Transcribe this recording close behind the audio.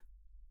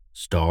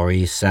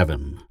Story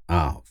 7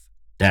 of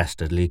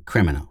Dastardly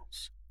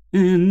Criminals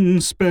in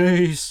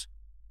Space.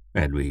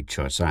 Red Reed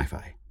Short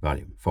Sci-Fi,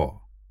 Volume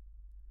 4.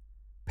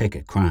 Pick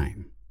a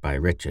Crime by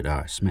Richard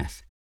R.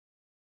 Smith.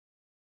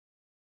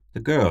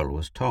 The girl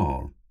was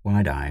tall,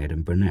 wide-eyed,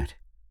 and brunette.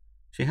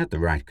 She had the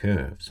right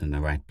curves in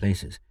the right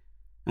places,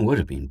 and would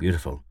have been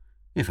beautiful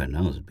if her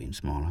nose had been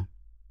smaller,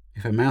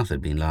 if her mouth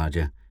had been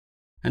larger,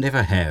 and if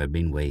her hair had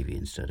been wavy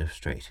instead of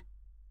straight.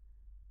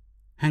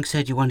 "Hank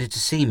said you wanted to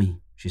see me,"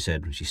 she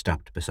said when she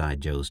stopped beside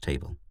Joe's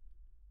table.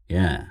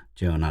 "Yeah,"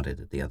 Joe nodded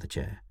at the other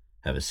chair.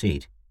 "Have a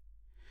seat."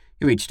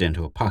 He reached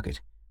into a pocket,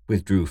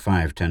 withdrew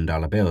 5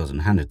 $10 bills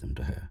and handed them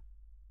to her.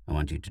 "I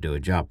want you to do a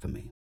job for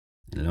me.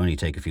 It'll only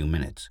take a few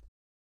minutes."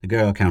 The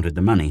girl counted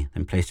the money,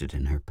 then placed it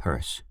in her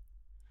purse.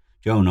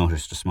 Joe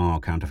noticed a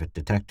small counterfeit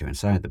detector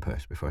inside the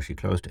purse before she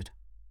closed it.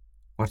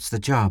 "What's the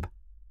job?"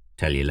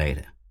 "Tell you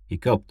later." He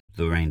gulped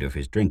the remainder of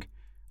his drink,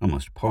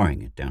 almost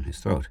pouring it down his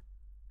throat.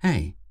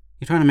 "Hey,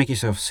 you trying to make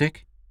yourself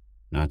sick?"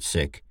 "Not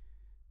sick.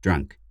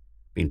 Drunk.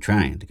 Been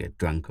trying to get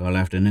drunk all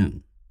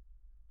afternoon."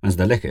 As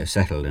the liquor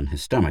settled in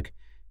his stomach,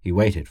 he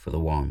waited for the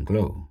warm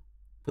glow.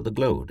 But the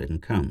glow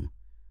didn't come.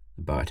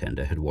 The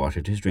bartender had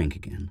watered his drink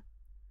again.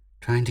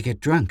 "Trying to get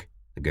drunk?"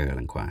 the girl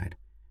inquired.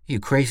 "Are you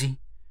crazy?"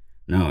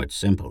 "No, it's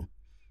simple.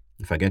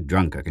 If I get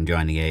drunk, I can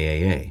join the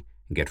AAA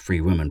and get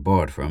free women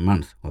board for a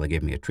month while they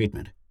give me a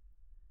treatment."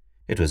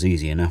 It was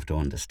easy enough to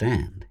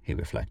understand, he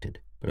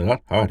reflected, but a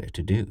lot harder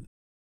to do.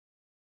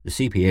 The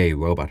CPA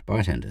robot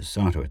bartenders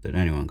saw to it that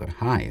anyone got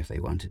high if they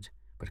wanted,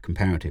 but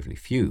comparatively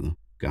few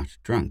got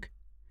drunk.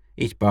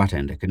 Each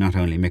bartender could not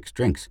only mix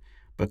drinks,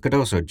 but could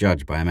also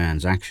judge by a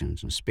man's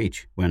actions and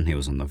speech when he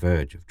was on the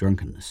verge of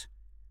drunkenness.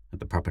 At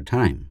the proper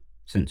time,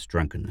 since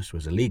drunkenness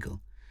was illegal,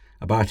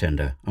 a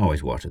bartender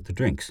always watered the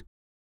drinks.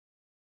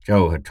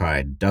 Joe had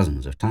tried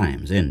dozens of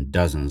times in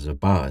dozens of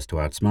bars to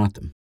outsmart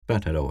them,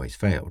 but had always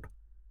failed.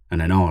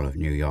 And in all of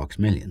New York's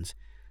millions,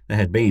 there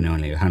had been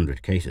only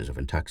 100 cases of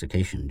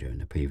intoxication during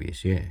the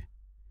previous year.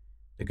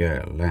 The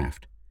girl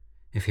laughed.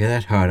 "If you're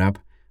that hard up,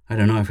 I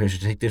don't know if I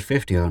should take this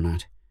 50 or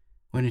not.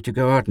 Why don't you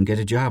go out and get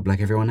a job like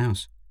everyone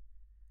else?"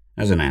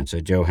 As an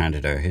answer, Joe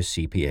handed her his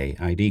CPA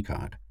ID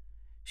card.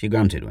 She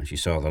grunted when she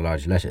saw the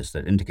large letters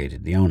that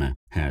indicated the owner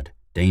had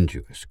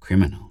dangerous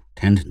criminal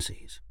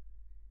tendencies.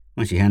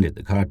 When she handed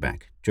the card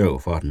back, Joe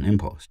fought an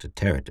impulse to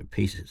tear it to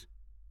pieces.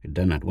 He'd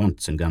done that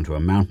once and gone through a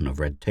mountain of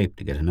red tape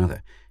to get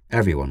another.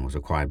 Everyone was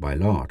required by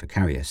law to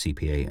carry a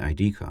CPA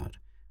ID card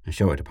and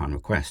show it upon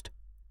request.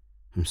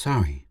 "I'm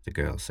sorry," the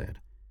girl said.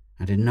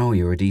 "I didn't know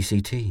you were a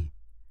DCT."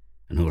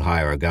 "And who'll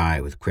hire a guy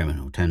with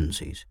criminal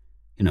tendencies?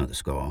 You know the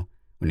score.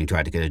 When you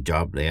try to get a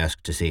job, they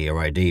ask to see your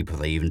ID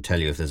before they even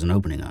tell you if there's an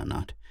opening or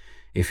not.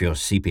 If your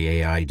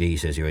CPA ID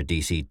says you're a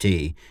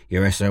DCT,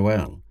 you're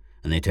SOL,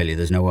 and they tell you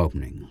there's no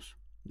openings.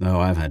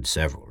 Oh, I've had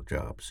several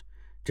jobs.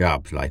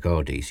 Jobs like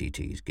all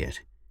DCTs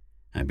get.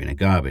 I've been a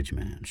garbage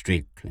man,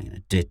 street cleaner,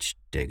 ditch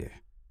digger."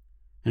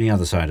 On the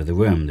other side of the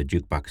room, the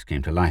jukebox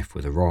came to life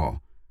with a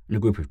roar, and a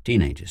group of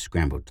teenagers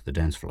scrambled to the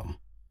dance floor.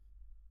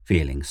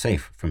 Feeling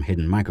safe from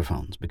hidden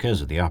microphones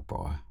because of the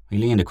uproar, he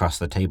leaned across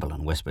the table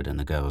and whispered in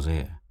the girl's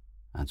ear.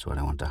 "That's what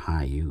I want to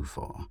hire you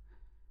for.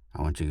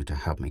 I want you to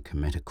help me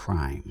commit a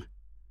crime.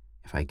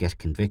 If I get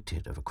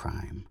convicted of a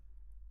crime,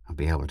 I'll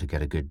be able to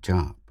get a good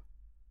job."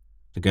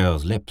 The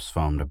girl's lips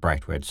formed a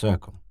bright red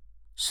circle.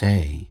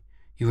 "Say,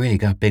 you really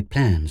got big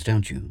plans,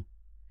 don't you?"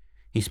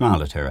 He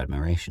smiled at her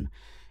admiration.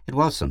 It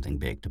was something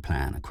big to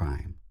plan a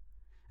crime.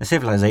 A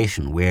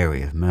civilization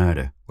weary of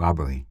murder,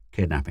 robbery,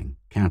 kidnapping,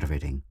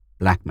 counterfeiting,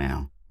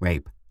 blackmail,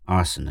 rape,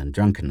 arson, and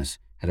drunkenness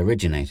had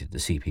originated the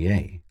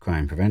CPA,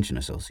 Crime Prevention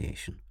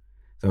Association.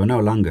 There were no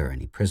longer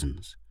any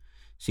prisons.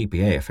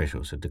 CPA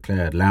officials had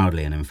declared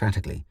loudly and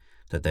emphatically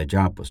that their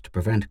job was to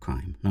prevent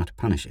crime, not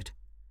punish it.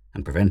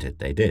 And prevent it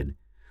they did,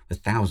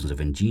 with thousands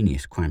of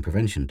ingenious crime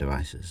prevention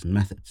devices and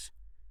methods.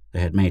 They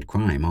had made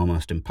crime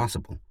almost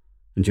impossible,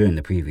 and during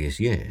the previous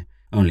year,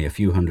 only a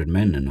few hundred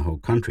men in the whole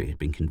country had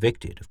been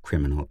convicted of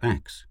criminal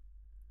acts.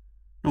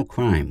 No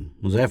crime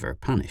was ever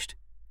punished.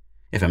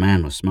 If a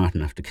man was smart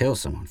enough to kill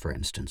someone, for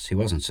instance, he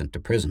wasn't sent to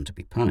prison to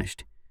be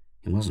punished.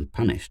 He wasn't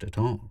punished at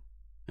all.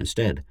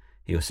 Instead,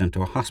 he was sent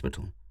to a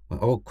hospital where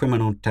all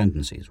criminal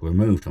tendencies were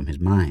removed from his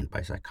mind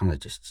by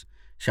psychologists,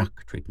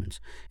 shock treatments,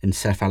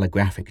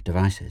 encephalographic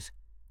devices,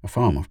 a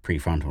form of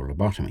prefrontal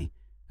lobotomy,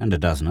 and a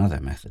dozen other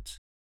methods.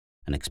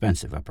 An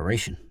expensive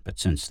operation, but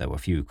since there were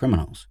few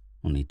criminals,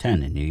 only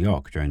 10 in New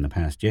York during the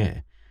past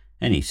year,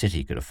 any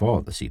city could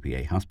afford the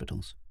CPA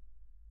hospitals.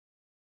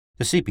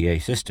 The CPA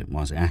system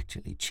was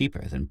actually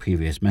cheaper than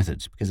previous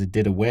methods because it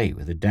did away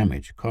with the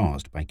damage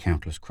caused by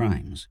countless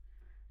crimes,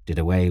 did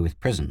away with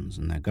prisons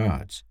and their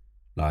guards,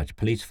 large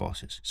police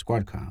forces,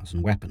 squad cars,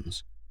 and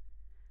weapons.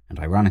 And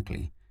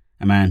ironically,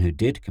 a man who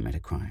did commit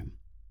a crime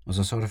was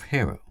a sort of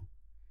hero.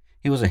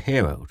 He was a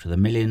hero to the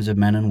millions of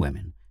men and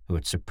women who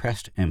had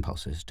suppressed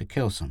impulses to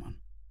kill someone,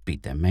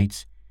 beat their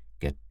mates,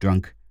 get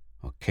drunk,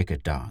 or kick a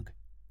dog.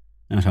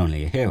 Not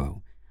only a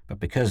hero, but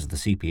because of the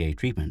CPA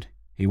treatment,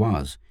 he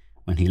was,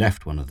 when he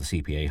left one of the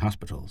CPA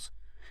hospitals,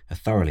 a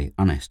thoroughly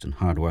honest and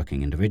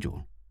hard-working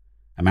individual,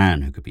 a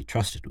man who could be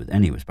trusted with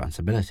any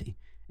responsibility,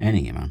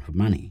 any amount of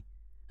money,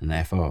 and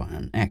therefore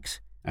an X,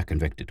 a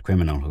convicted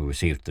criminal who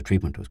received the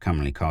treatment was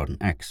commonly called an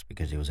X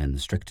because he was in the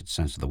strictest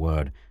sense of the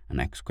word an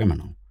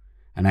ex-criminal.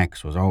 An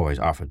X was always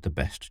offered the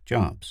best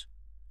jobs.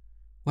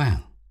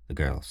 "Well," the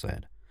girl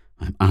said,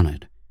 "I'm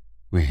honored,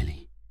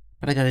 really.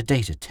 But I got a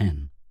date at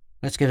 10.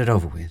 Let's get it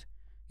over with.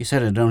 You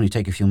said it'd only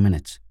take a few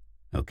minutes."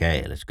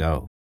 "Okay, let's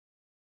go."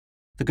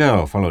 The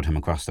girl followed him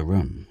across the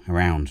room,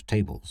 around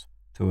tables,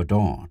 through a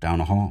door, down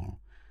a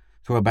hall,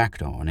 through a back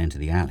door and into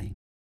the alley.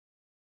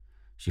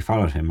 She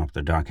followed him up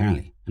the dark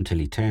alley until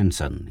he turned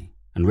suddenly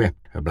and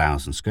ripped her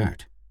blouse and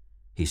skirt.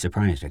 He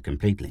surprised her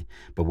completely,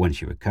 but when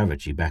she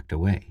recovered she backed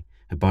away,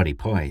 her body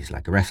poised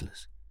like a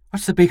wrestler's.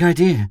 "What's the big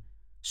idea?"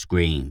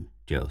 "Scream,"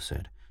 Joe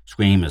said.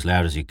 "Scream as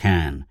loud as you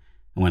can,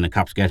 and when the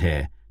cops get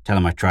here, tell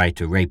them I tried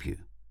to rape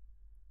you."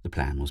 The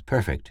plan was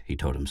perfect, he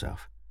told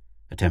himself.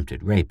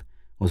 Attempted rape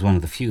was one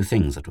of the few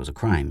things that was a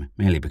crime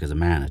merely because a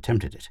man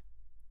attempted it.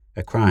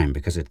 A crime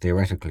because it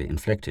theoretically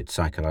inflicted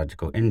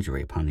psychological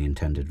injury upon the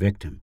intended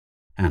victim,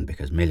 and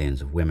because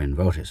millions of women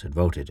voters had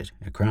voted it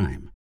a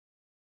crime.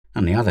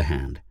 On the other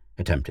hand,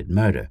 attempted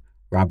murder,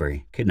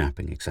 robbery,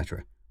 kidnapping,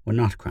 etc. were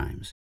not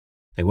crimes.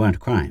 They weren't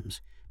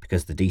crimes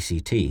because the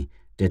DCT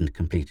didn't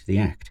complete the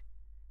act,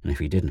 and if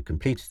he didn't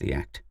complete the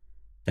act,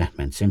 that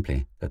meant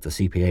simply that the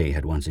CPA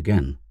had once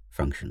again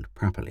functioned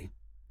properly.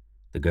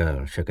 The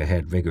girl shook her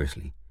head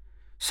vigorously.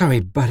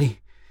 "Sorry, buddy.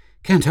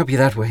 Can't help you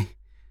that way.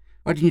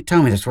 Why didn't you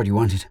tell me that's what you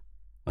wanted?"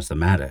 "What's the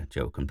matter?"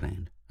 Joe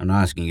complained. "I'm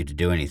not asking you to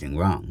do anything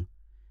wrong."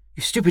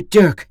 "You stupid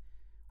jerk!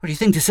 What do you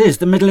think this is,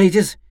 the Middle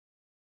Ages?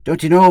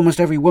 Don't you know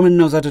almost every woman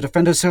knows how to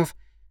defend herself?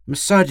 I'm a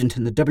sergeant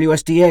in the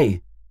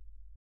WSDA."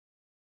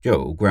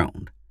 Joe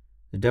groaned.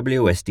 The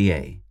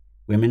WSDA,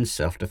 Women's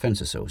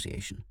Self-Defense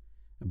Association,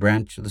 a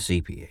branch of the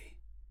CPA.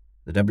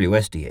 The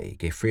WSDA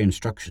gave free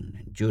instruction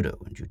in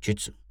judo and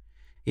jiu-jitsu,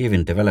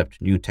 even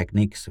developed new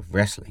techniques of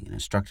wrestling and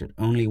instructed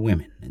only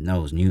women in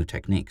those new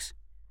techniques.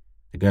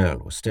 The girl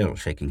was still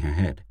shaking her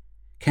head.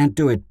 "Can't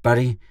do it,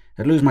 buddy.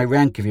 I'd lose my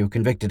rank if you were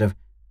convicted of—"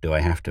 "Do I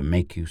have to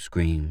make you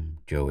scream?"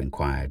 Joe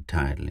inquired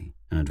tiredly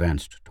and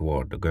advanced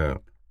toward the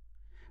girl.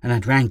 "And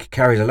that rank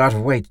carries a lot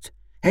of weight."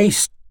 "Hey,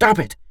 stop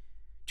it!"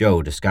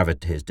 Joe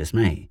discovered to his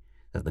dismay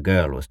that the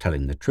girl was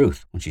telling the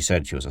truth when she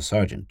said she was a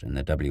sergeant in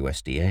the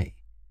WSDA.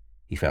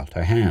 He felt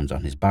her hands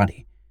on his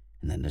body,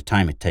 and in the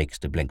time it takes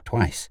to blink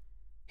twice,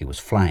 he was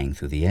flying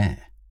through the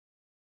air.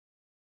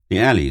 The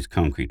alley's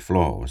concrete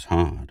floor was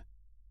hard.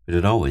 It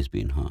had always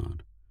been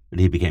hard, but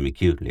he became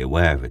acutely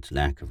aware of its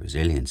lack of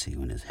resiliency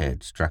when his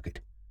head struck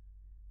it.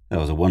 That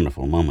was a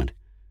wonderful moment,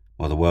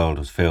 while the world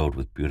was filled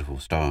with beautiful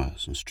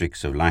stars and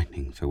streaks of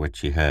lightning through which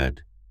he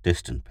heard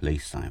distant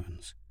police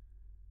sirens.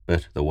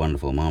 But the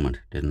wonderful moment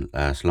didn't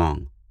last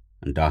long,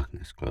 and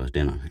darkness closed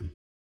in on him.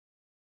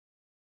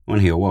 When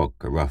he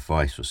awoke, a rough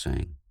voice was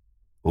saying,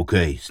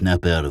 "Okay,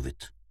 snap out of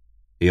it."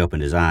 He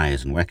opened his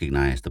eyes and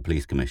recognized the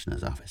police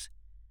commissioner's office.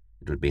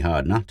 It would be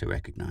hard not to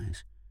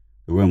recognize.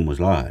 The room was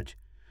large,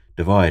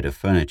 devoid of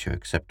furniture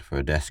except for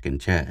a desk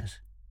and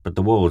chairs, but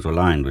the walls were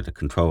lined with the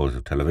controls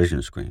of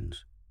television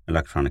screens,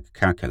 electronic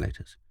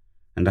calculators,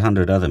 and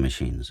 100 other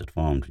machines that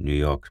formed New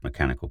York's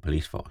mechanical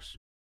police force.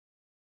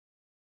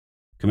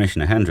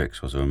 Commissioner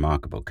Hendricks was a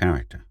remarkable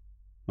character.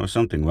 There was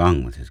something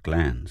wrong with his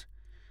glands,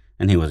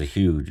 and he was a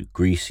huge,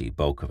 greasy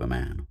bulk of a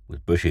man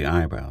with bushy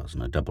eyebrows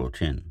and a double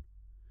chin.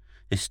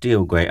 His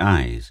steel-grey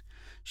eyes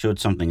showed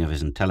something of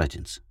his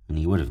intelligence, and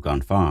he would have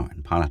gone far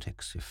in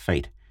politics if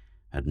fate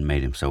hadn't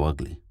made him so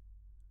ugly.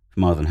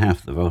 For more than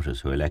half the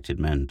voters who elected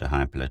men to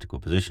high political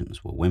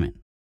positions were women.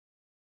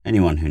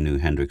 Anyone who knew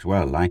Hendricks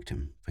well liked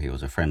him, for he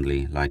was a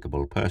friendly,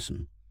 likable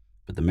person,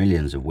 but the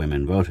millions of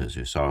women voters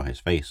who saw his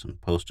face on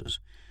posters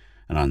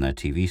and on their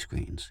TV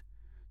screens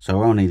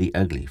saw only the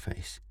ugly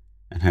face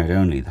and heard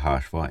only the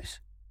harsh voice.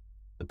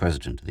 The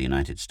President of the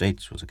United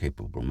States was a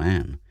capable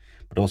man,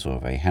 but also a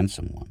very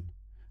handsome one,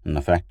 and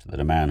the fact that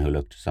a man who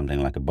looked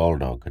something like a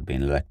bulldog had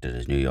been elected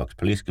as New York's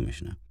police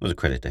commissioner was a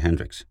credit to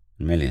Hendricks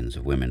and millions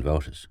of women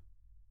voters.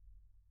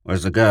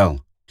 "Where's the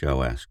girl?"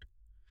 Joe asked.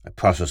 "I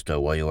processed her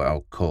while you were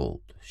out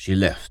cold. She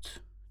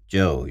left.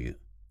 Joe, you—"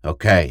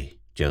 "Okay,"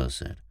 Joe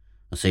said.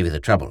 "I'll save you the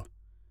trouble.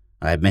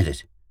 I admit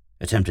it.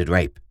 Attempted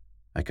rape.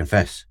 I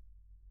confess."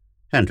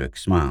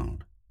 Hendricks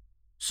smiled.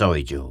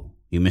 "Sorry, Joe.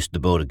 You missed the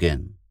boat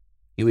again."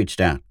 He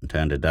reached out and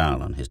turned a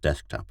dial on his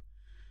desktop.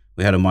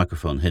 "We had a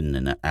microphone hidden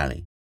in that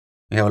alley.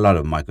 We have a lot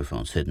of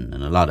microphones hidden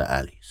in a lot of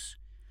alleys.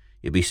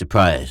 You'd be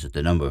surprised at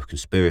the number of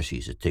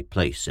conspiracies that take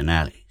place in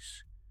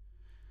alleys."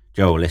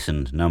 Joe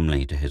listened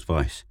numbly to his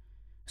voice,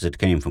 as it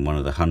came from one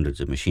of the hundreds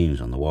of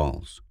machines on the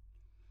walls.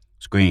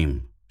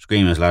 "Scream.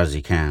 Scream as loud as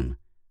you can. And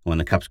when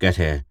the cops get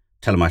here,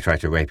 tell them I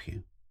tried to rape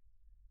you."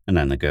 And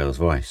then the girl's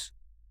voice.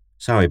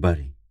 "Sorry,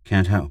 buddy.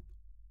 Can't help."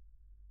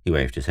 He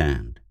waved his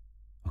hand.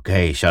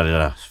 "Okay, shut it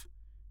off.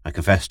 I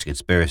confess to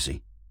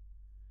conspiracy."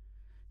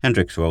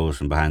 Hendricks rose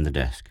from behind the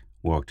desk,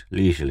 walked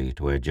leisurely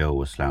to where Joe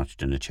was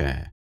slouched in a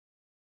chair.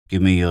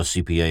 "Give me your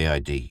CPA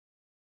ID."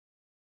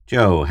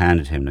 Joe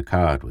handed him the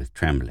card with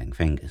trembling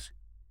fingers.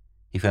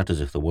 He felt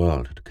as if the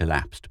world had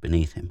collapsed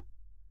beneath him.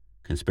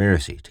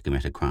 Conspiracy to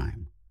commit a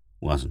crime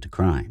wasn't a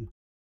crime.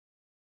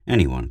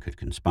 Anyone could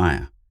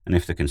conspire, and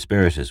if the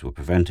conspirators were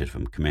prevented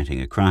from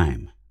committing a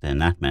crime, then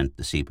that meant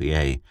the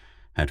CPA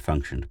had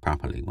functioned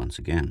properly once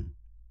again.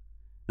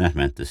 That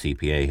meant the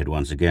CPA had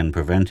once again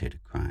prevented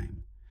a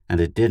crime, and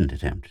it didn't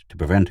attempt to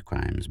prevent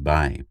crimes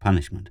by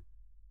punishment.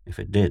 If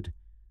it did,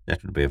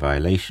 that would be a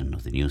violation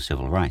of the new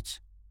civil rights.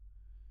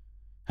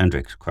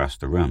 Hendricks crossed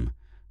the room,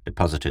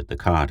 deposited the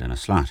card in a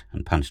slot,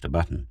 and punched a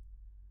button.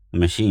 The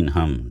machine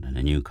hummed, and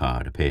a new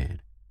card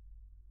appeared.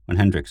 When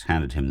Hendricks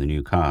handed him the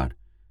new card,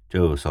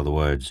 Joe saw the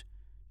words,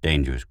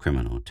 "Dangerous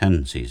criminal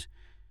tendencies,"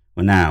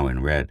 were now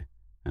in red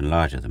and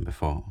larger than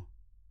before,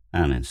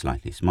 and in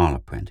slightly smaller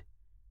print.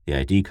 The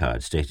ID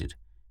card stated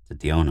that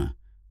the owner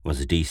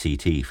was a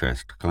DCT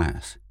first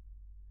class.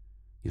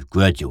 "You've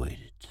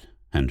graduated,"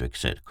 Hendricks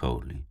said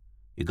coldly.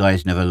 "You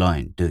guys never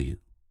learned, do you?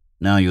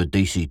 Now you're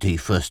DCT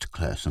first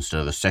class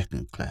instead of a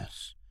second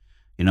class.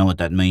 You know what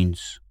that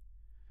means?"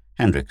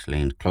 Hendricks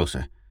leaned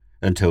closer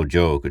until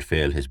Joe could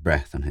feel his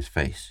breath on his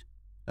face.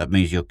 "That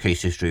means your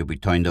case history will be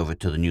turned over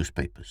to the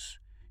newspapers.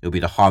 It'll be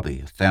the hobby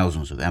of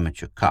thousands of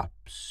amateur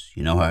cops.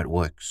 You know how it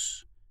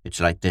works. It's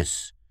like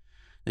this.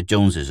 The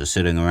Joneses are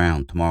sitting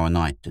around tomorrow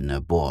night and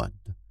they're bored.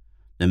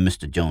 Then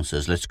Mr. Jones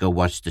says, 'Let's go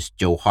watch this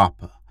Joe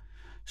Harper.'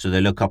 So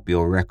they look up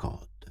your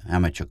record.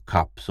 Amateur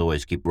cops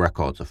always keep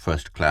records of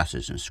first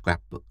classes in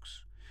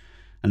scrapbooks.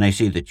 And they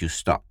see that you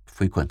stop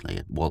frequently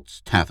at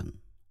Walt's Tavern.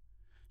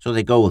 So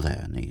they go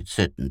there and they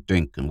sit and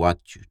drink and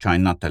watch you,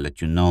 trying not to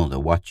let you know they're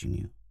watching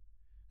you.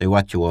 They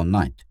watch you all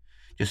night,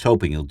 just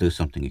hoping you'll do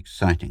something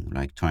exciting,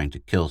 like trying to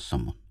kill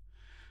someone,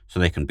 so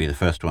they can be the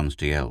first ones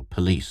to yell,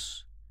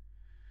 'Police.'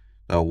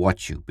 They'll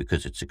watch you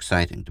because it's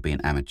exciting to be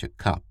an amateur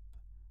cop,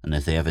 and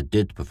if they ever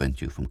did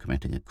prevent you from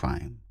committing a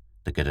crime,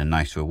 they'd get a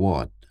nice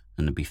reward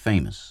and they'd be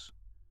famous."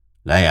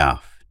 "Lay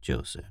off,"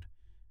 Joe said.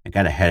 "I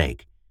got a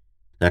headache.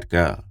 That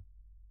girl."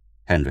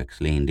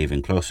 Hendricks leaned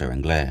even closer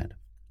and glared.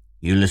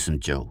 "You listen,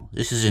 Joe.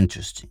 This is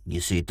interesting.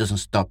 You see, it doesn't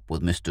stop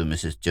with Mr. and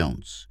Mrs.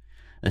 Jones.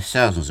 There's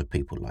thousands of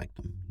people like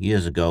them.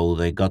 Years ago,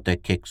 they got their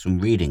kicks from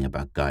reading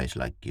about guys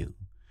like you.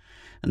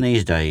 And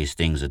these days,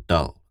 things are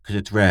dull, because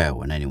it's rare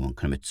when anyone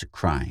commits a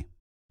crime.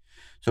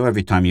 So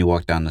every time you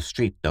walk down the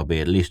street, there'll be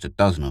at least a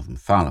dozen of them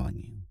following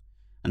you.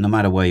 And no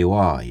matter where you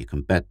are, you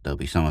can bet there'll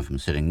be some of them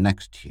sitting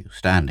next to you,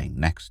 standing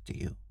next to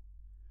you.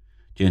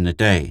 During the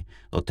day,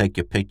 they'll take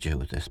your picture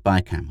with their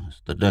spy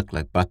cameras that look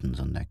like buttons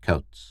on their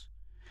coats.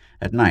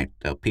 At night,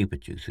 they'll peep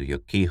at you through your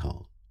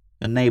keyhole.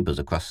 Your neighbors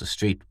across the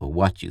street will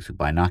watch you through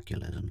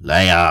binoculars and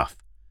lay off."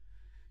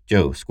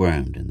 Joe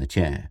squirmed in the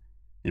chair.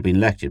 He'd been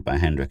lectured by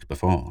Hendricks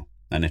before,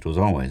 and it was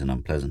always an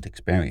unpleasant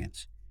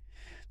experience.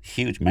 The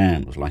huge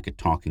man was like a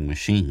talking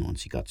machine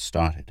once he got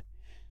started,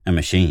 a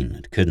machine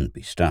that couldn't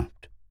be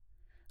stopped.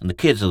 "And the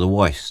kids are the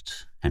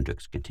worst,"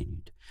 Hendricks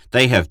continued.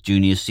 "They have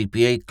junior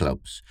CPA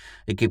clubs.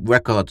 They keep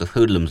records of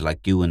hoodlums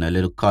like you in their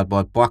little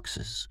cardboard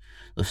boxes.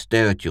 They'll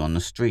stare at you on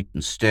the street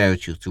and stare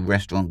at you through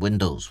restaurant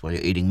windows while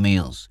you're eating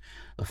meals.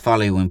 They'll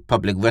follow you in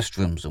public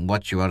restrooms and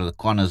watch you out of the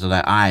corners of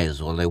their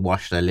eyes while they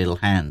wash their little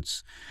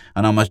hands.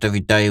 And almost every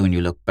day when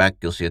you look back,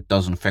 you'll see a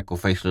dozen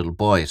freckle-faced little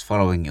boys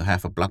following you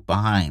half a block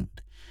behind,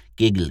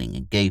 giggling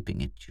and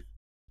gaping at you.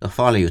 They'll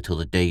follow you till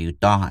the day you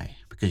die,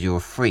 because you're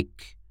a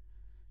freak."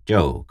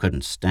 Joe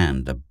couldn't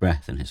stand the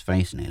breath in his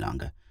face any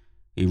longer.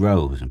 He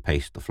rose and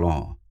paced the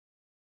floor.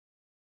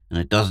 "And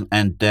it doesn't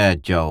end there,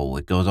 Joe.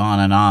 It goes on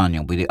and on.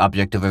 You'll be the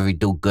object of every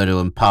do-gooder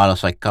and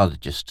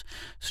parapsychologist.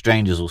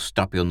 Strangers will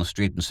stop you on the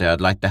street and say,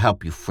 'I'd like to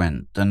help you,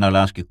 friend.' Then they'll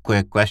ask you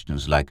queer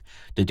questions like,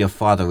 'Did your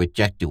father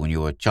reject you when you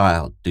were a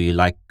child? Do you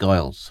like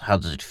girls? How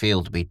does it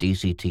feel to be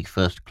DCT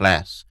first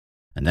class?'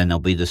 And then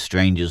there'll be the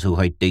strangers who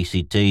hate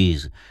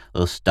DCTs.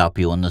 They'll stop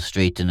you on the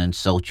street and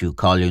insult you,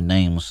 call you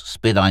names,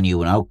 spit on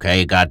you, and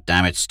okay,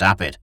 goddammit,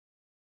 stop it."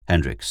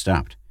 Hendricks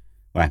stopped,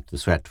 wiped the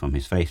sweat from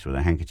his face with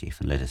a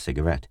handkerchief, and lit a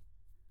cigarette.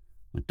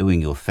 "I'm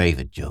doing you a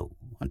favor, Joe.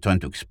 I'm trying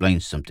to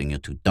explain something you're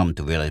too dumb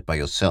to realize by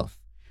yourself.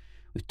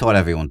 We've taught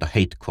everyone to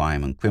hate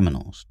crime and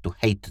criminals, to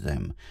hate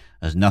them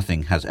as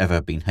nothing has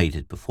ever been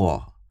hated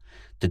before.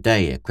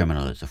 Today, a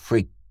criminal is a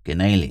freak,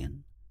 an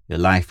alien. Your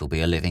life will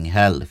be a living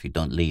hell if you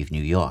don't leave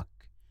New York.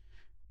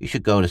 You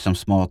should go to some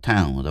small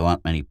town where there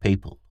aren't many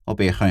people, or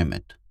be a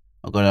hermit,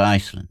 or go to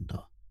Iceland,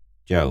 or—"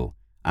 Joe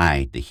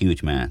eyed the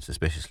huge man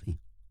suspiciously.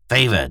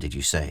 "Favor, did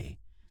you say?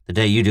 The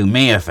day you do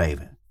me a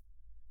favor?"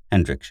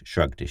 Hendricks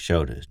shrugged his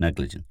shoulders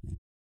negligently.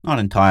 "Not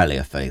entirely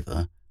a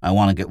favor. I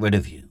want to get rid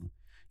of you.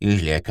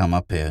 Usually I come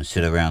up here and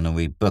sit around and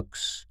read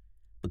books,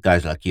 but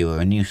guys like you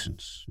are a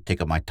nuisance and take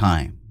up my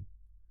time."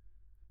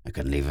 "I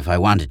couldn't leave if I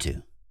wanted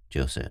to,"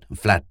 Joe said. "I'm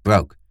flat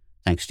broke.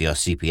 Thanks to your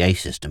CPA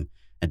system,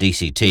 a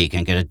DCT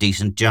can get a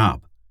decent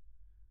job."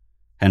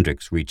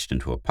 Hendricks reached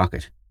into a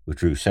pocket,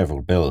 withdrew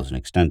several bills and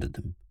extended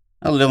them.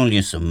 "I'll loan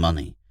you some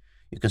money.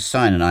 You can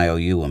sign an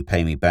IOU and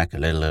pay me back a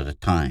little at a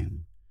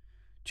time."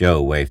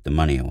 Joe waved the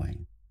money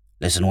away.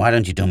 "Listen, why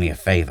don't you do me a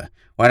favor?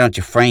 Why don't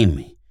you frame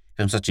me? If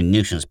I'm such a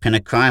nuisance, pin a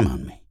crime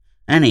on me.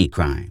 Any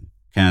crime.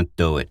 Can't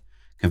do it.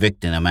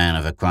 Convicting a man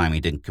of a crime he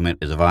didn't commit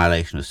is a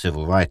violation of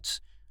civil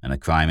rights, and a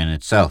crime in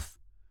itself.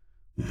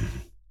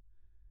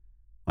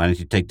 Why don't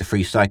you take the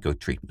free psycho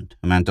treatment?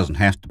 A man doesn't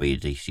have to be a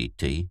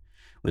DCT.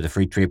 With the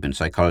free treatment,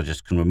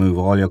 psychologists can remove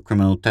all your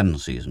criminal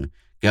tendencies and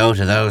go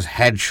to those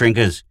head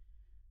shrinkers.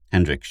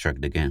 Hendricks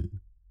shrugged again.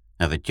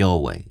 Have it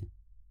your way.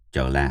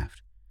 Joe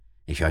laughed.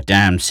 If your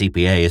damned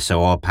CPA is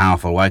so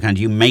all-powerful, why can't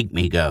you make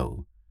me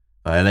go?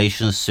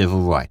 Violation of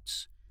civil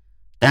rights.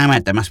 Damn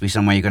it, there must be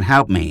some way you can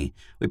help me.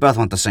 We both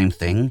want the same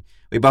thing.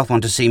 We both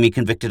want to see me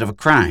convicted of a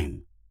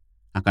crime.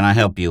 How can I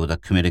help you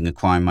without committing a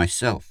crime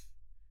myself?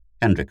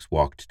 Hendricks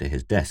walked to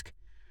his desk,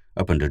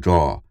 opened a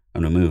drawer,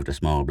 and removed a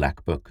small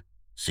black book.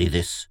 See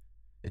this?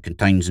 It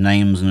contains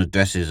names and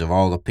addresses of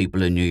all the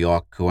people in New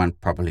York who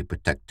aren't properly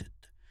protected.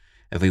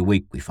 Every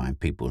week we find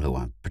people who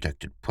aren't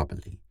protected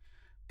properly.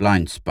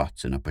 Blind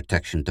spots in our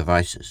protection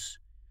devices.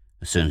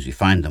 As soon as we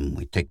find them,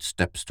 we take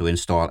steps to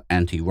install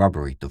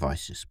anti-robbery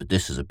devices, but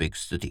this is a big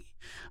city,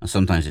 and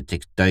sometimes it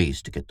takes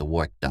days to get the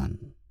work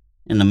done.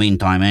 In the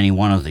meantime, any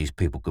one of these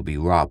people could be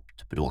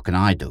robbed, but what can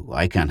I do?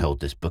 I can't hold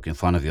this book in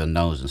front of your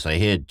nose and say,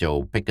 Here,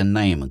 Joe, pick a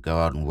name and go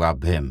out and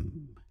rob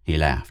him. He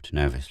laughed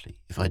nervously.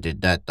 If I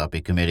did that, I'd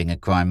be committing a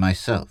crime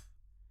myself.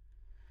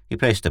 He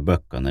placed the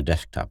book on the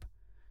desktop,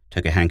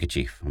 took a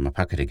handkerchief from a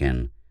pocket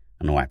again,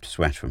 and wiped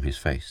sweat from his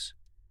face.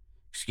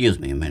 Excuse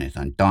me a minute,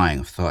 I'm dying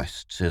of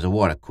thirst. There's a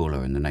water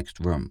cooler in the next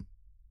room.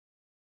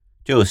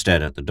 Joe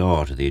stared at the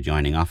door to the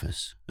adjoining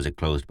office as it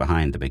closed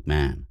behind the big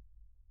man.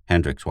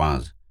 Hendricks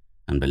was,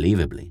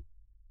 unbelievably,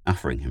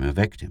 offering him a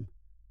victim,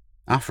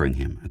 offering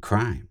him a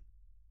crime.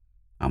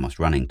 Almost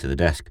running to the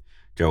desk,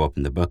 Joe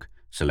opened the book,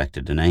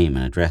 selected a name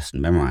and address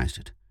and memorized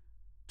it.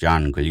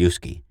 John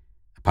Grilewski,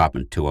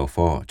 apartment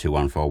 204,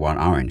 2141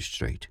 Orange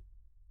Street.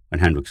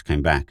 When Hendricks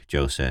came back,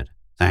 Joe said,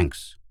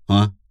 Thanks.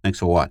 Huh? Thanks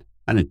for what?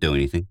 I didn't do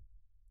anything.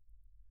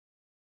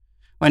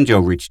 When Joe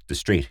reached the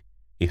street,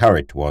 he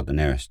hurried toward the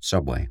nearest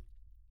subway.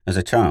 As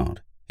a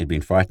child, he'd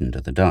been frightened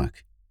of the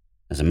dark.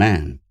 As a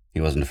man, he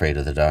wasn't afraid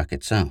of the dark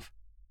itself.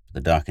 But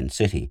the darkened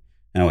city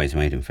always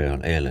made him feel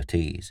ill at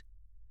ease.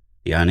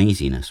 The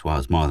uneasiness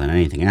was, more than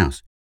anything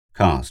else,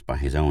 caused by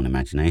his own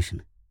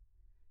imagination.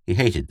 He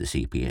hated the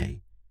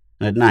CPA,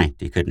 and at night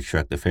he couldn't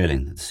shirk the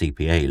feeling that the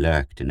CPA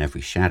lurked in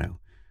every shadow,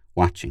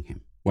 watching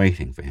him,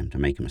 waiting for him to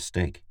make a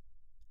mistake.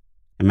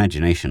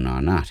 Imagination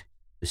or not,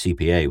 the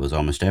CPA was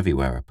almost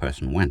everywhere a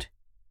person went.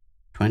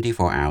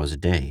 24 hours a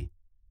day.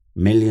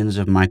 Millions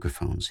of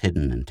microphones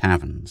hidden in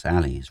taverns,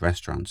 alleys,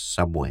 restaurants,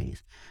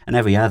 subways, and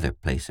every other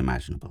place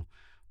imaginable,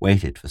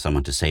 waited for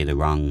someone to say the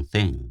wrong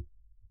thing.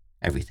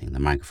 Everything the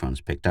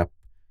microphones picked up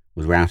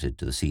was routed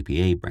to the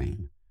CPA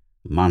brain,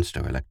 a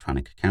monster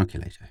electronic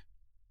calculator.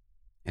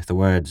 If the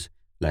words,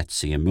 let's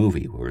see a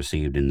movie, were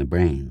received in the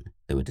brain,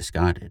 they were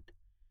discarded.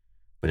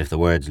 But if the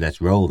words,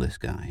 let's roll this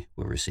guy,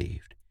 were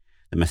received,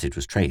 the message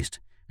was traced,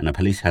 and a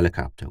police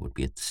helicopter would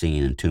be at the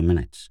scene in 2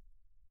 minutes.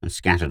 And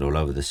scattered all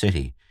over the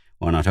city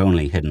were not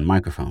only hidden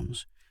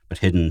microphones, but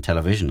hidden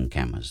television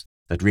cameras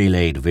that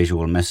relayed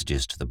visual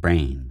messages to the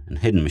brain, and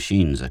hidden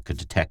machines that could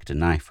detect a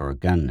knife or a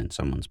gun in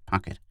someone's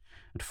pocket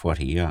at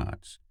 40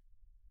 yards.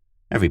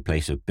 Every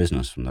place of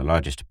business, from the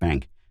largest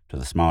bank to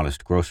the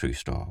smallest grocery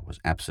store, was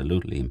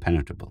absolutely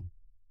impenetrable.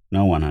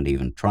 No one had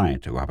even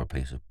tried to rob a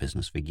place of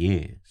business for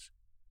years.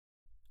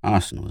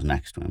 Arson was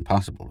next to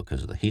impossible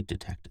because of the heat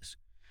detectors,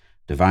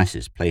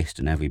 devices placed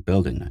in every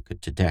building that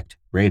could detect,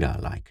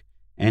 radar-like,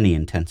 any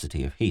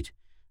intensity of heat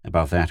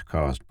above that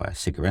caused by a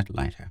cigarette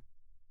lighter.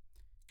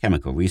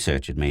 Chemical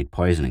research had made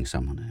poisoning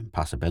someone an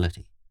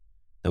impossibility.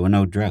 There were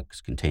no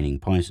drugs containing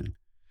poison,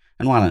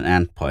 and while an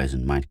ant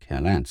poison might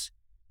kill ants,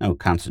 no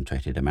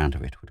concentrated amount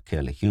of it would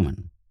kill a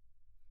human.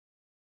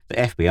 The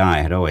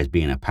FBI had always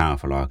been a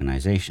powerful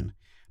organization,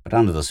 but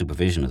under the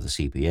supervision of the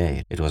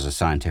CPA, it was a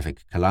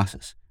scientific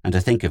colossus, and to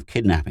think of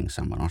kidnapping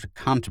someone or to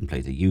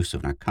contemplate the use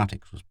of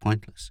narcotics was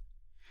pointless.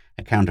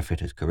 A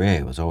counterfeiter's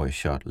career was always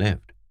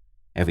short-lived.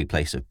 Every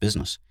place of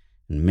business,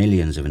 and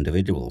millions of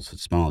individuals had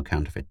small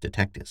counterfeit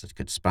detectors that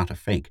could spot a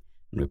fake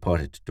and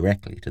report it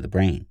directly to the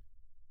brain.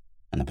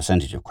 And the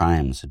percentage of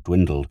crimes had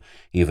dwindled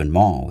even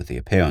more with the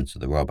appearance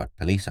of the robot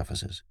police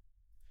officers.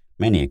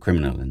 Many a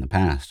criminal in the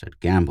past had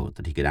gambled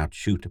that he could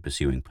outshoot a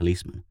pursuing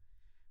policeman.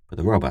 But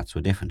the robots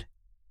were different.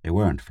 They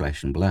weren't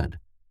flesh and blood.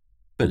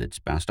 Bullets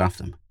bounced off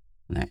them,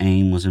 and their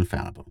aim was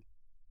infallible.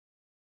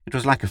 It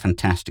was like a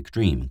fantastic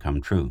dream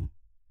come true.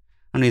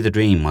 Only the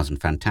dream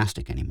wasn't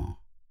fantastic anymore.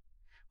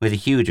 With the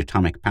huge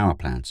atomic power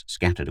plants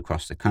scattered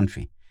across the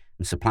country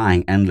and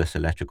supplying endless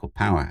electrical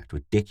power at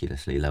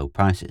ridiculously low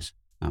prices,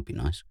 that'd be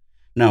nice.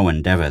 No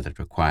endeavor that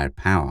required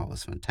power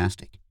was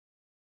fantastic.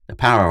 The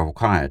power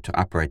required to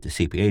operate the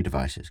CPA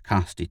devices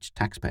cost each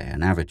taxpayer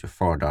an average of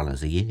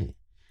 $4 a year,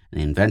 and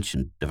the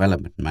invention,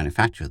 development, and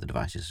manufacture of the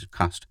devices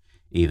cost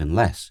even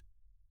less.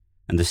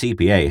 And the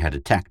CPA had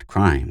attacked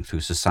crime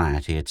through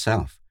society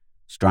itself,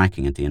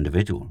 striking at the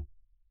individual.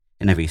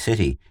 In every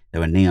city,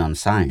 there were neon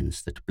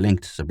signs that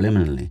blinked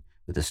subliminally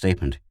with the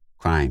statement,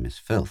 "Crime is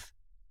filth."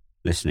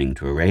 Listening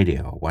to a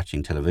radio or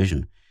watching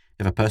television,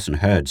 If a person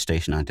heard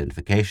station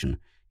identification,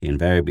 he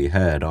invariably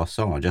heard or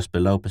saw, just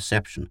below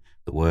perception,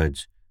 the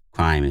words,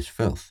 "Crime is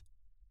filth."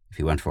 If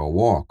he went for a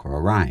walk or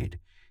a ride,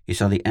 he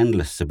saw the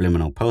endless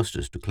subliminal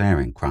posters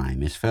declaring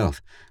crime is filth,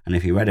 and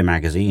if he read a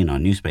magazine or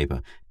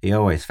newspaper, he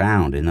always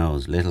found in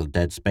those little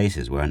dead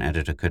spaces where an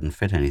editor couldn't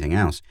fit anything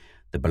else,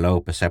 the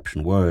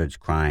below-perception words,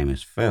 crime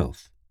is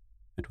filth.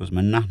 It was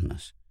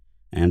monotonous,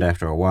 and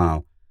after a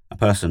while, a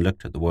person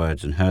looked at the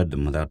words and heard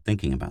them without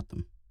thinking about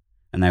them,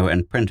 and they were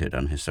imprinted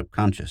on his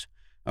subconscious,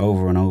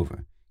 over and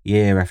over,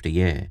 year after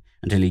year,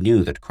 until he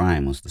knew that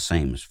crime was the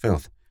same as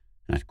filth,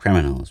 and that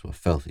criminals were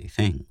filthy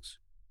things.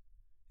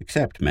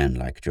 Except men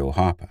like Joe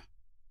Harper.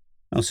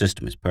 No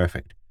system is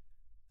perfect.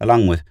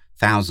 Along with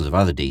thousands of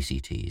other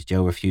DCTs,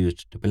 Joe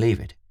refused to believe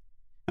it,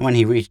 and when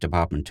he reached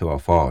apartment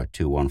 204 at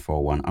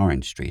 2141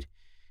 Orange Street,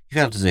 he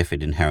felt as if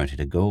he'd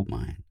inherited a gold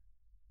mine.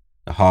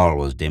 The hall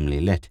was dimly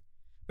lit,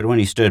 but when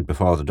he stood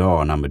before the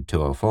door numbered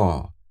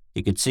 204,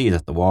 he could see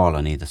that the wall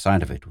on either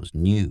side of it was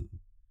new.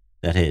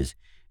 That is,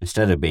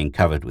 instead of being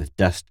covered with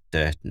dust,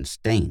 dirt, and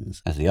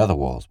stains, as the other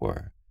walls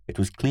were, it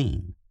was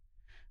clean.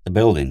 The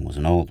building was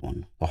an old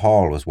one, the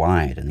hall was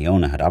wide, and the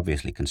owner had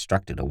obviously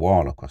constructed a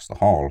wall across the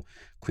hall,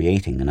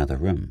 creating another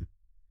room.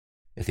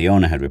 If the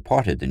owner had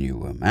reported the new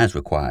room, as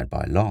required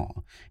by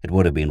law, it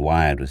would have been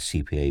wired with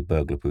CPA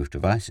burglar-proof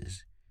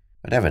devices,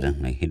 but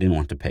evidently he didn't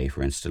want to pay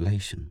for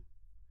installation.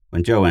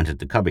 When Joe entered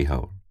the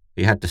cubbyhole,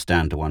 he had to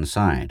stand to one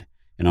side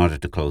in order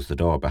to close the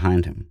door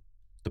behind him.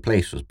 The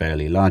place was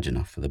barely large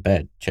enough for the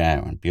bed, chair,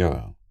 and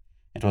bureau.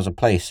 It was a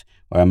place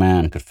where a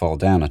man could fall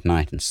down at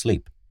night and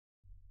sleep,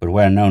 but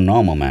where no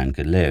normal man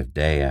could live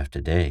day after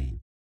day.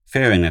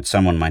 Fearing that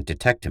someone might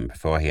detect him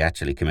before he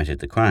actually committed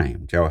the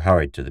crime, Joe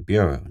hurried to the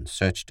bureau and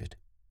searched it.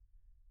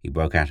 He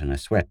broke out in a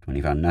sweat when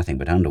he found nothing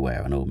but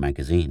underwear and old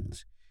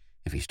magazines.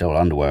 If he stole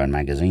underwear and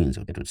magazines,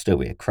 it would still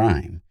be a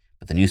crime,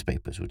 but the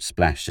newspapers would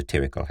splash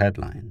satirical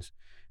headlines.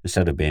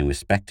 Instead of being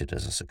respected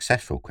as a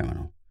successful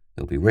criminal,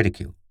 he would be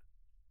ridiculed.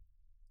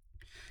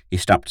 He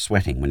stopped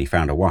sweating when he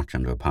found a watch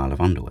under a pile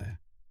of underwear.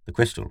 The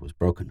crystal was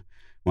broken.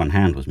 One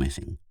hand was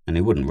missing, and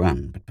he wouldn't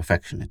run, but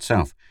perfection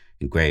itself.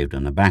 Engraved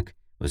on the back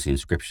was the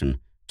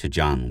inscription, "To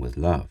John with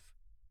love."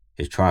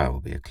 His trial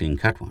would be a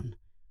clean-cut one.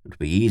 It would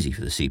be easy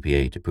for the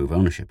CPA to prove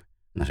ownership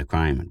and that a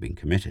crime had been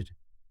committed.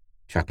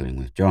 Chuckling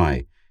with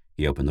joy,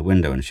 he opened the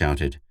window and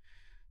shouted,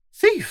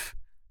 "Thief!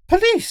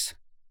 Police!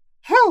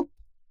 Help!"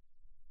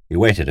 He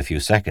waited a few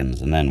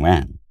seconds and then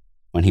ran.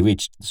 When he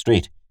reached the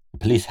street, a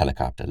police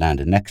helicopter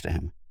landed next to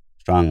him.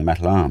 Strong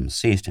metal arms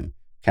seized him.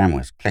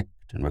 Cameras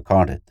clicked and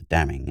recorded the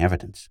damning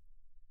evidence.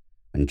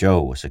 When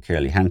Joe was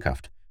securely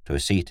handcuffed to a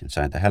seat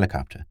inside the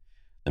helicopter,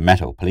 the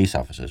metal police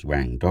officers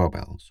rang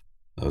doorbells.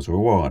 There was a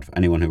reward for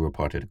anyone who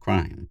reported a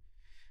crime,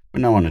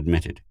 but no one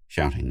admitted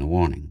shouting the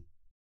warning.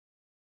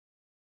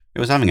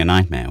 He was having a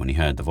nightmare when he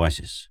heard the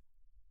voices.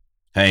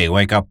 "Hey,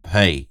 wake up,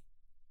 hey!"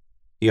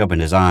 He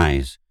opened his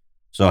eyes,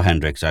 saw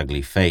Hendricks'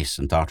 ugly face,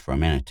 and thought for a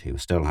minute he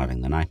was still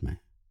having the nightmare.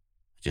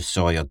 "I just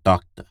saw your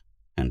doctor,"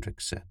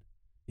 Hendricks said.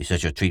 "He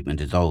said your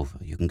treatment is over.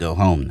 You can go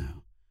home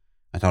now.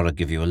 I thought I'd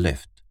give you a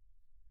lift."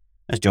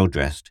 As Joe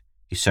dressed,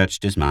 he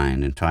searched his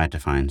mind and tried to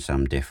find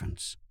some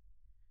difference.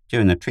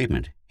 During the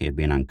treatment, he had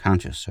been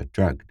unconscious or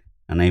drugged,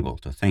 unable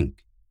to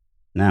think.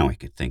 Now he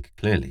could think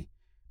clearly,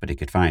 but he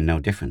could find no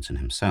difference in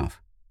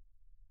himself.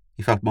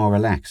 He felt more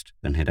relaxed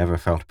than he'd ever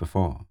felt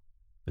before,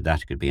 but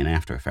that could be an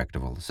after-effect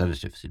of all the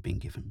sedatives he'd been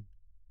given.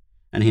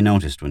 And he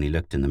noticed when he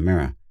looked in the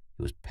mirror,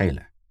 he was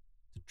paler.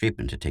 The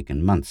treatment had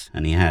taken months,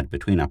 and he had,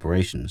 between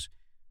operations,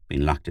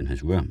 been locked in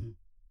his room.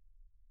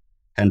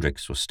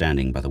 Hendricks was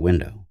standing by the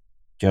window.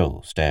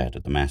 Joe stared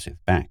at the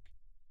massive back.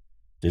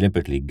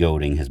 Deliberately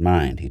goading his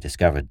mind, he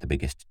discovered the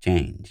biggest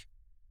change.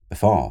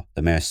 Before,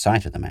 the mere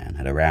sight of the man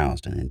had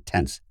aroused an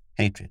intense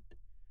hatred.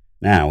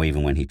 Now,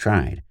 even when he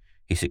tried,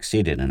 he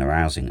succeeded in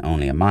arousing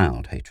only a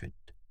mild hatred.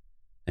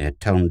 They had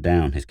toned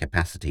down his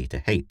capacity to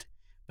hate,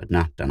 but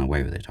not done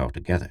away with it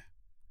altogether.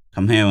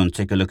 "Come here and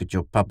take a look at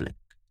your public,"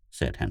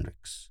 said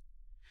Hendricks.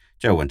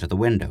 Joe went to the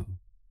window.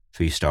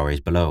 3 stories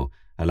below,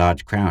 a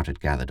large crowd had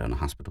gathered on the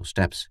hospital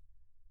steps.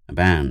 A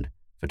band,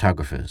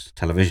 photographers,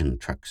 television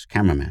trucks,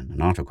 cameramen,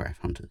 and autograph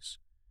hunters.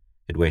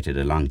 He'd waited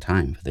a long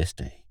time for this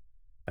day,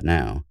 but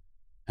now,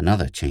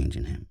 another change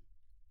in him.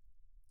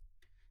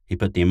 He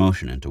put the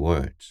emotion into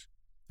words.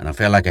 "I don't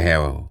feel like a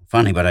hero.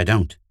 Funny, but I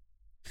don't."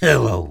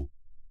 "Hero!"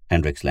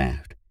 Hendricks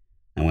laughed,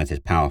 and with his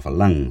powerful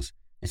lungs,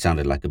 it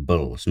sounded like a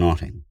bull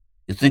snorting.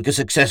 "You think a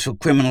successful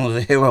criminal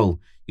is a hero?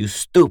 You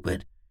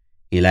stupid!"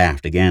 He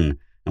laughed again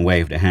and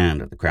waved a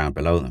hand at the crowd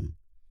below them.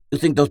 "You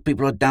think those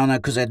people are down there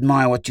because they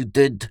admire what you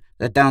did?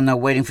 They're down there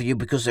waiting for you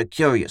because they're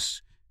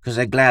curious, because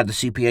they're glad the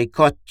CPA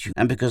caught you,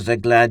 and because they're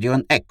glad you're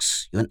an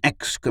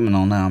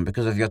ex-criminal now, and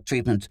because of your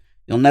treatment,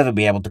 you'll never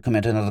be able to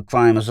commit another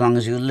crime as long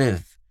as you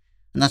live.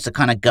 And that's the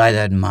kind of guy they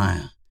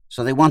admire.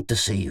 So they want to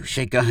see you,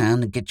 shake your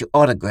hand, and get your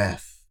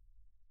autograph."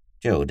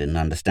 Joe didn't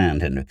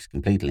understand Hendricks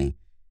completely,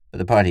 but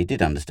the part he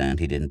did understand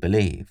he didn't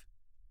believe.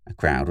 A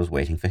crowd was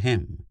waiting for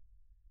him.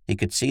 He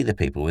could see the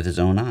people with his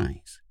own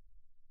eyes.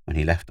 When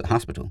he left the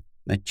hospital,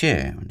 They'd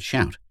cheer and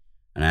shout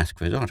and ask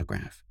for his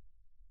autograph.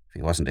 If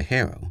he wasn't a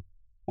hero,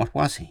 what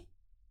was he?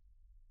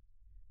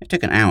 It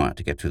took an hour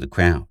to get through the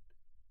crowd.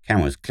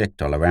 Cameras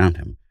clicked all around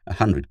him.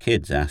 100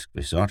 kids asked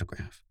for his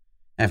autograph.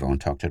 Everyone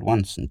talked at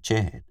once and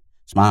cheered,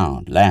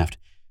 smiled, laughed,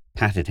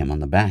 patted him on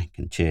the back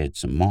and cheered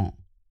some more.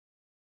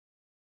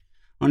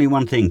 Only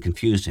one thing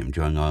confused him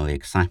during all the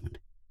excitement.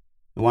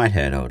 The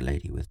white-haired old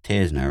lady with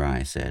tears in her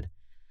eyes said,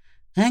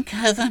 "Thank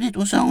heaven it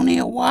was only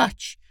a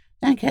watch.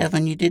 Thank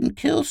heaven you didn't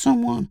kill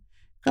someone.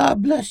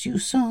 God bless you,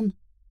 son."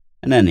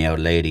 And then the old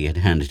lady had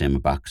handed him a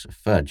box of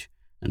fudge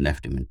and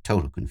left him in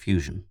total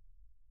confusion.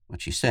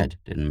 What she said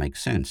didn't make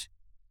sense.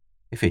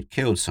 If he'd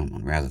killed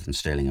someone rather than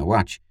stealing a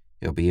watch,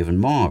 he would be even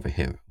more of a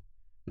hero,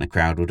 and the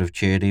crowd would have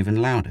cheered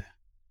even louder.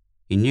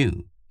 He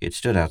knew he had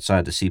stood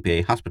outside the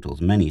CPA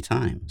hospitals many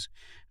times,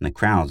 and the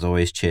crowds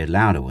always cheered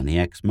louder when the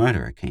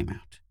ex-murderer came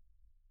out.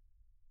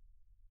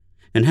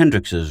 In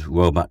Hendrix's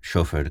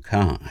robot-chauffeured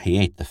car, he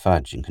ate the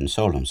fudge and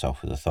consoled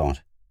himself with the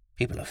thought,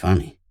 "People are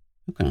funny.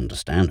 Who can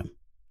understand them?"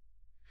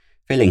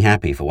 Feeling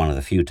happy for one of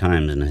the few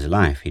times in his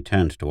life, he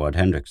turned toward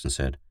Hendrix and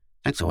said,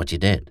 "Thanks for what you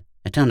did.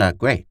 It turned out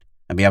great.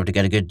 I'll be able to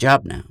get a good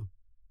job now."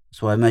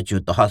 "That's why I met you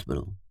at the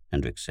hospital,"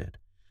 Hendrix said.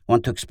 "I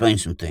want to explain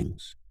some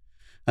things.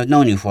 I've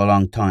known you for a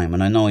long time,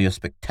 and I know you're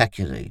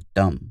spectacularly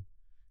dumb.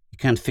 You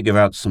can't figure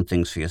out some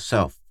things for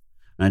yourself,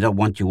 and I don't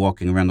want you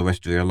walking around the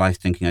rest of your life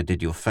thinking I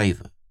did you a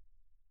favor."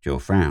 Joe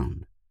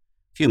frowned.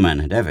 Few men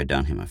had ever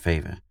done him a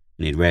favor,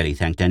 and he'd rarely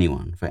thanked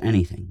anyone for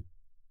anything.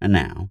 And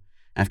now,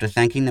 after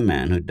thanking the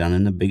man who'd done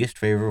him the biggest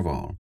favor of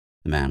all,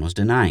 the man was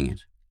denying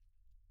it.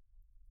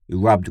 "You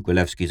robbed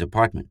Gralevsky's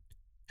apartment,"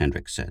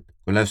 Hendrix said.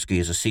 "Gralevsky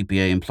is a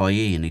CPA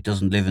employee, and he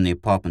doesn't live in the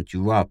apartment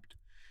you robbed.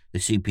 The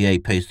CPA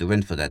pays the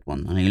rent for that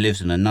one, and he lives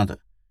in another.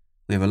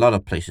 We have a lot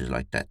of places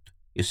like that.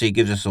 You see, it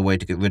gives us a way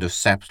to get rid of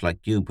saps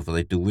like you before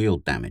they do real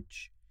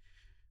damage.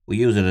 We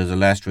use it as a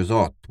last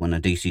resort when a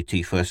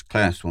DCT first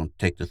class won't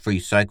take the free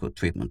psycho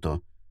treatment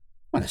or—"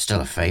 "Well, it's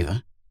still a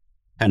favor."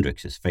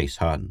 Hendrix's face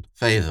hardened.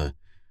 "Favor?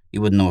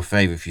 You wouldn't know a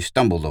favor if you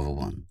stumbled over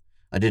one.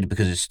 I did it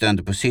because it's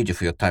standard procedure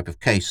for your type of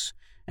case.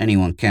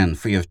 Anyone can,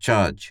 free of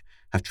charge,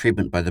 have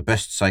treatment by the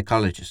best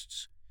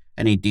psychologists.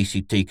 Any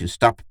DCT can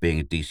stop being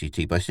a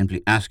DCT by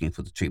simply asking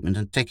for the treatment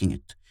and taking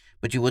it.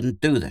 But you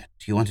wouldn't do that.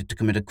 You wanted to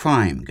commit a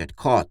crime, get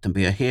caught, and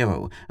be a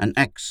hero, an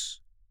X."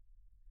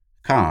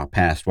 The car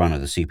passed one of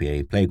the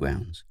CPA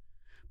playgrounds.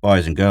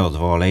 Boys and girls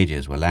of all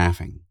ages were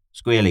laughing,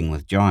 squealing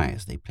with joy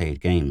as they played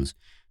games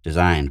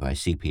designed by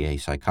CPA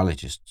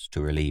psychologists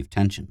to relieve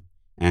tension.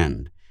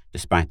 And,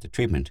 despite the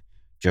treatment,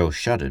 Joe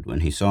shuddered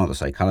when he saw the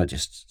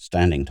psychologists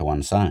standing to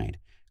one side,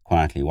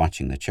 quietly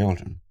watching the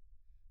children.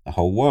 The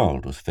whole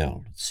world was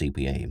filled with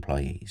CPA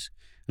employees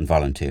and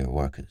volunteer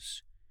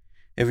workers.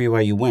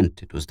 Everywhere you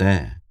went, it was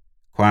there,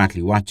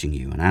 quietly watching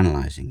you and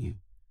analyzing you.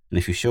 And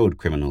if you showed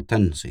criminal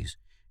tendencies,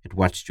 it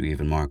watched you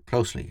even more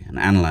closely and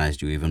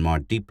analyzed you even more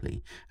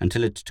deeply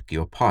until it took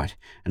you apart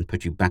and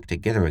put you back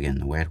together again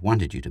the way it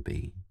wanted you to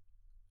be.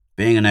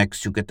 "Being an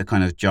X, you get the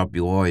kind of job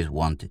you always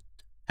wanted,"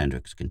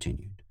 Hendrix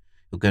continued.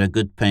 "You'll get a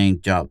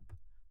good-paying job,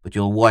 but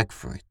you'll work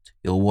for it.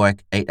 You'll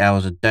work 8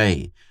 hours a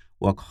day,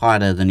 work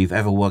harder than you've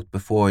ever worked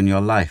before in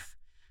your life,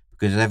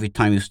 because every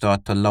time you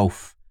start to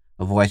loaf,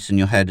 a voice in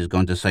your head is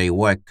going to say,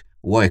 'Work,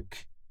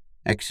 work.'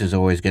 X's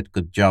always get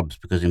good jobs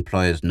because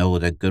employers know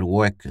they're good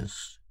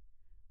workers.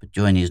 But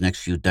during these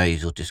next few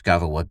days, you'll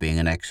discover what being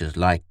an X is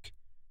like.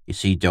 You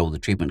see, Joe, the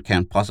treatment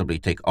can't possibly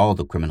take all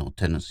the criminal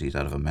tendencies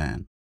out of a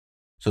man.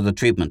 So the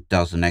treatment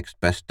does the next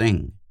best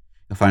thing.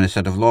 You'll find a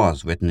set of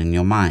laws written in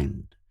your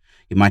mind.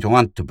 You might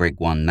want to break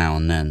one now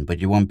and then, but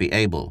you won't be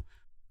able.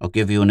 I'll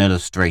give you an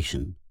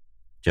illustration."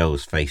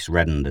 Joe's face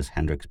reddened as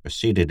Hendrix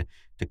proceeded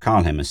to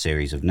call him a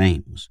series of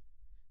names.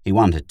 He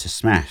wanted to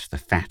smash the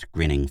fat,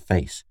 grinning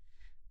face,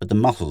 but the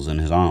muscles in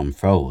his arm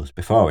froze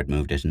before it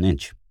moved it an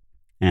inch.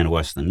 And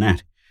worse than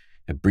that,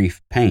 a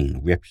brief pain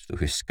ripped through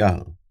his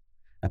skull,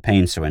 a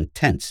pain so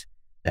intense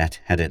that,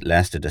 had it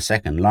lasted a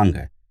second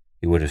longer,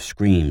 he would have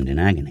screamed in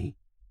agony.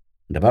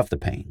 And above the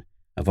pain,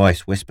 a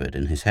voice whispered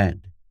in his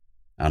head,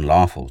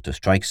 "Unlawful to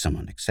strike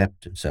someone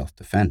except in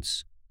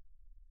self-defense."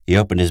 He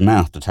opened his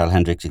mouth to tell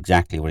Hendrix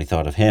exactly what he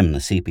thought of him,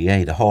 the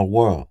CPA, the whole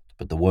world,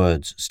 but the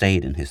words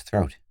stayed in his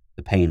throat.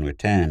 The pain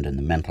returned, and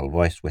the mental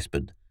voice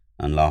whispered,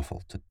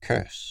 "Unlawful to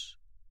curse."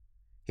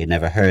 He had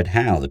never heard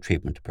how the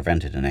treatment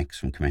prevented an X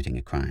from committing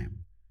a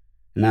crime.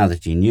 And now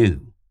that he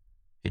knew,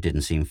 it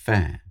didn't seem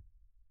fair.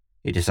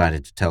 He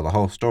decided to tell the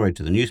whole story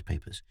to the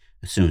newspapers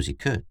as soon as he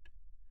could,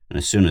 and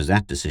as soon as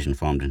that decision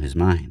formed in his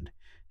mind,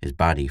 his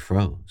body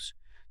froze.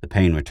 The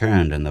pain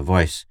returned, and the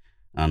voice,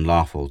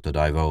 "Unlawful to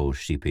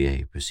divulge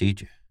CPA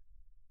procedure."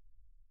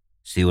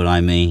 "See what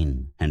I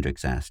mean?"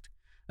 Hendrix asked.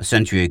 "A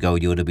century ago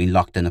you would have been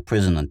locked in a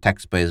prison and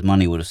taxpayers'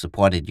 money would have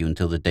supported you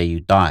until the day you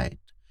died.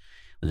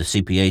 With the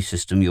CPA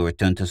system you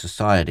return to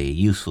society, a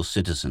useful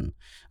citizen,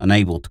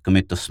 unable to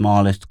commit the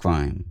smallest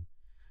crime.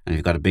 And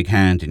you've got a big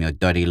hand in your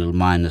dirty little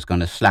mind that's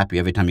going to slap you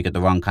every time you get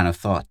the wrong kind of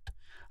thought.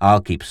 I'll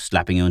keep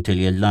slapping you until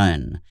you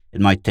learn. It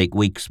might take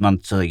weeks,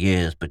 months, or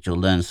years, but you'll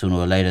learn sooner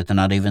or later to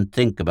not even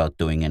think about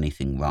doing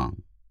anything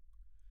wrong."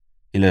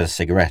 He lit a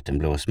cigarette and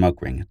blew a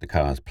smoke ring at the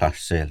car's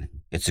plush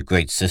ceiling. "It's a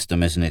great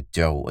system, isn't it,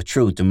 Joe? A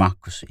true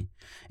democracy.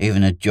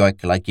 Even a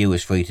jerk like you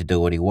is free to do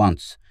what he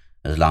wants,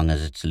 as long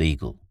as it's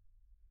legal."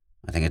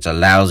 "I think it's a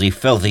lousy,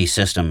 filthy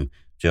system."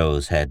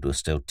 Joe's head was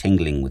still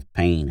tingling with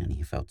pain, and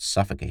he felt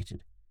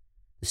suffocated.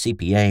 The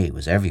CPA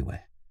was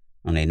everywhere,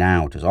 only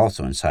now it was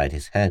also inside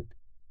his head,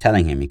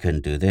 telling him he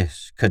couldn't do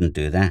this, couldn't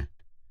do that.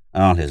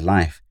 All his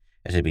life,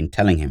 it had been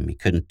telling him he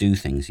couldn't do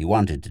things he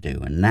wanted to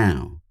do, and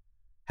now—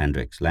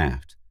 Hendricks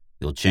laughed.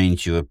 "You'll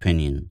change your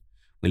opinion.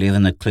 We live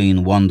in a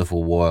clean,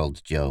 wonderful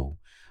world, Joe.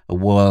 A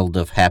world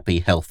of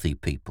happy, healthy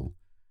people.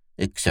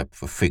 Except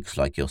for freaks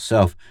like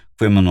yourself.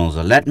 Criminals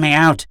are— Let me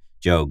out!"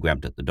 Joe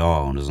grabbed at the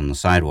door and was on the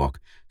sidewalk,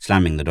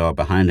 slamming the door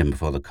behind him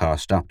before the car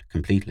stopped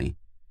completely.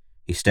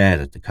 He stared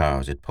at the car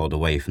as it pulled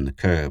away from the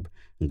curb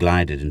and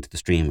glided into the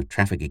stream of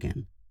traffic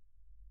again.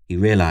 He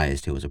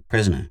realized he was a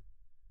prisoner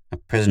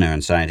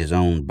inside his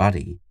own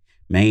body,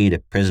 made a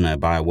prisoner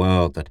by a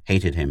world that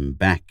hated him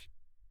back.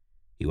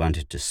 He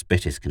wanted to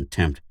spit his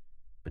contempt,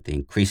 but the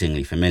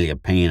increasingly familiar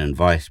pain and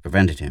voice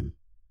prevented him.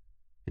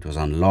 It was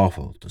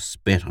unlawful to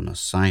spit on a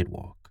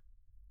sidewalk.